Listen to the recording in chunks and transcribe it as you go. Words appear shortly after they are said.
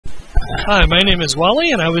Hi, my name is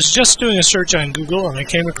Wally, and I was just doing a search on Google, and I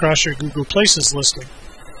came across your Google Places listing.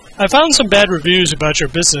 I found some bad reviews about your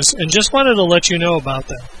business and just wanted to let you know about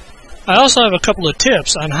them. I also have a couple of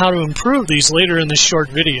tips on how to improve these later in this short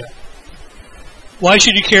video. Why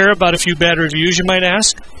should you care about a few bad reviews, you might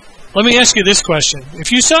ask? Let me ask you this question.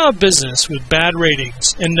 If you saw a business with bad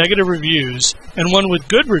ratings and negative reviews and one with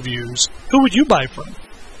good reviews, who would you buy from?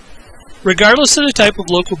 Regardless of the type of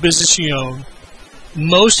local business you own,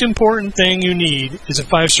 most important thing you need is a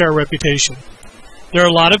 5-star reputation. There are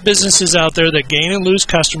a lot of businesses out there that gain and lose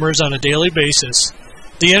customers on a daily basis.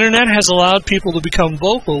 The internet has allowed people to become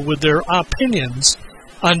vocal with their opinions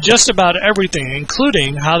on just about everything,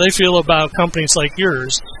 including how they feel about companies like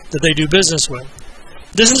yours that they do business with.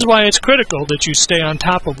 This is why it's critical that you stay on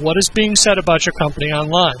top of what is being said about your company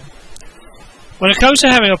online. When it comes to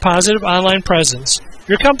having a positive online presence,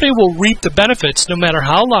 your company will reap the benefits no matter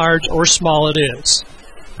how large or small it is.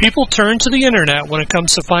 People turn to the internet when it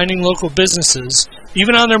comes to finding local businesses,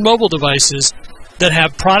 even on their mobile devices, that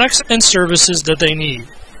have products and services that they need.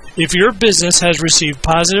 If your business has received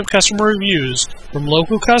positive customer reviews from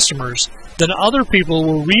local customers, then other people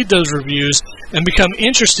will read those reviews and become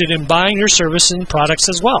interested in buying your services and products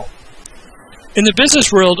as well. In the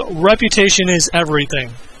business world, reputation is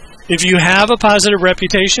everything. If you have a positive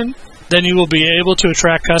reputation, then you will be able to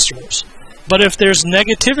attract customers. But if there's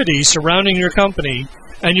negativity surrounding your company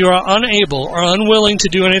and you are unable or unwilling to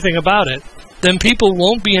do anything about it, then people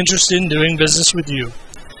won't be interested in doing business with you.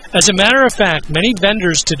 As a matter of fact, many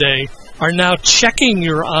vendors today are now checking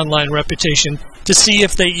your online reputation to see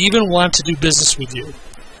if they even want to do business with you.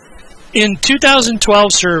 In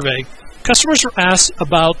 2012 survey, customers were asked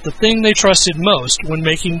about the thing they trusted most when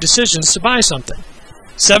making decisions to buy something.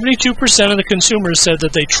 72% of the consumers said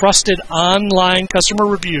that they trusted online customer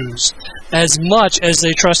reviews as much as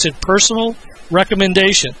they trusted personal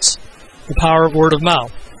recommendations, the power of word of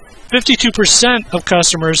mouth. 52% of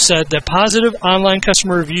customers said that positive online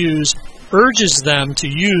customer reviews urges them to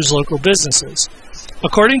use local businesses.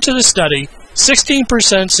 According to the study,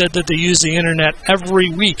 16% said that they use the internet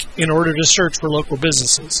every week in order to search for local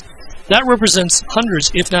businesses. That represents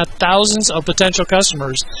hundreds, if not thousands, of potential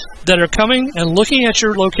customers that are coming and looking at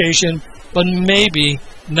your location, but maybe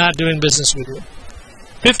not doing business with you.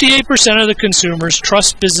 58% of the consumers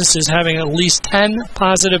trust businesses having at least 10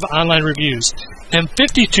 positive online reviews, and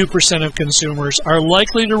 52% of consumers are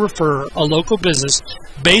likely to refer a local business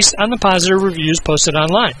based on the positive reviews posted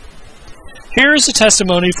online. Here is a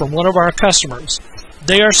testimony from one of our customers.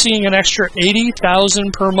 They are seeing an extra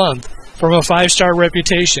 $80,000 per month from a 5-star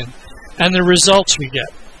reputation, and the results we get.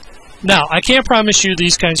 Now, I can't promise you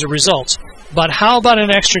these kinds of results, but how about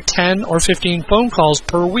an extra 10 or 15 phone calls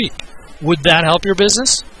per week? Would that help your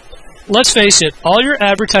business? Let's face it, all your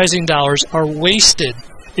advertising dollars are wasted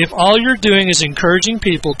if all you're doing is encouraging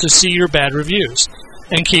people to see your bad reviews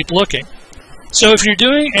and keep looking. So if you're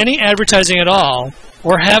doing any advertising at all,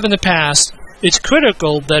 or have in the past, it's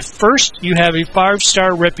critical that first you have a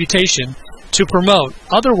 5-star reputation to promote.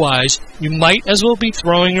 Otherwise, you might as well be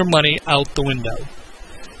throwing your money out the window.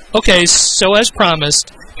 Okay, so as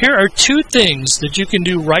promised, here are 2 things that you can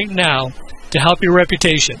do right now to help your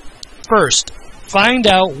reputation. First, find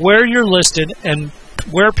out where you're listed and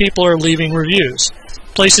where people are leaving reviews.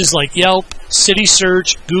 Places like Yelp,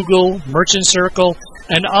 CitySearch, Google, Merchant Circle,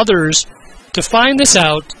 and others. To find this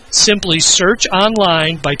out, simply search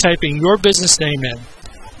online by typing your business name in.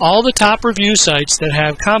 All the top review sites that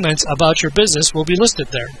have comments about your business will be listed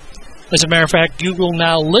there. As a matter of fact, Google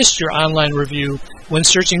now lists your online review when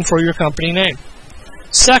searching for your company name.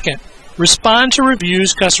 Second, respond to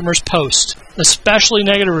reviews customers post, especially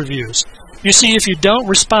negative reviews. You see, if you don't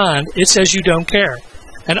respond, it says you don't care,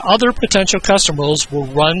 and other potential customers will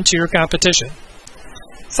run to your competition.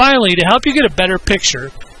 Finally, to help you get a better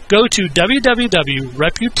picture, go to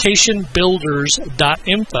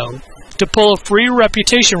www.reputationbuilders.info to pull a free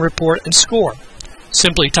reputation report and score.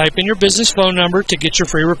 Simply type in your business phone number to get your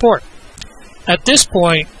free report. At this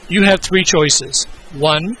point, you have 3 choices.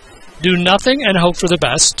 1, do nothing and hope for the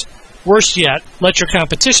best. Worse yet, let your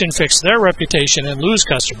competition fix their reputation and lose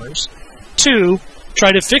customers. 2,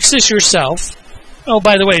 try to fix this yourself. Oh,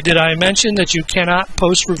 by the way, did I mention that you cannot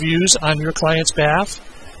post reviews on your client's behalf?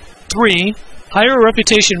 3, hire a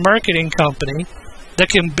reputation marketing company that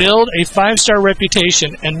can build a 5-star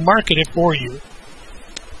reputation and market it for you.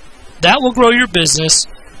 That will grow your business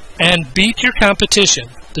and beat your competition.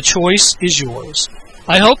 The choice is yours.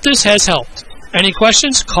 I hope this has helped. Any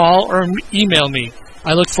questions, call or email me.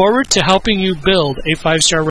 I look forward to helping you build a 5-star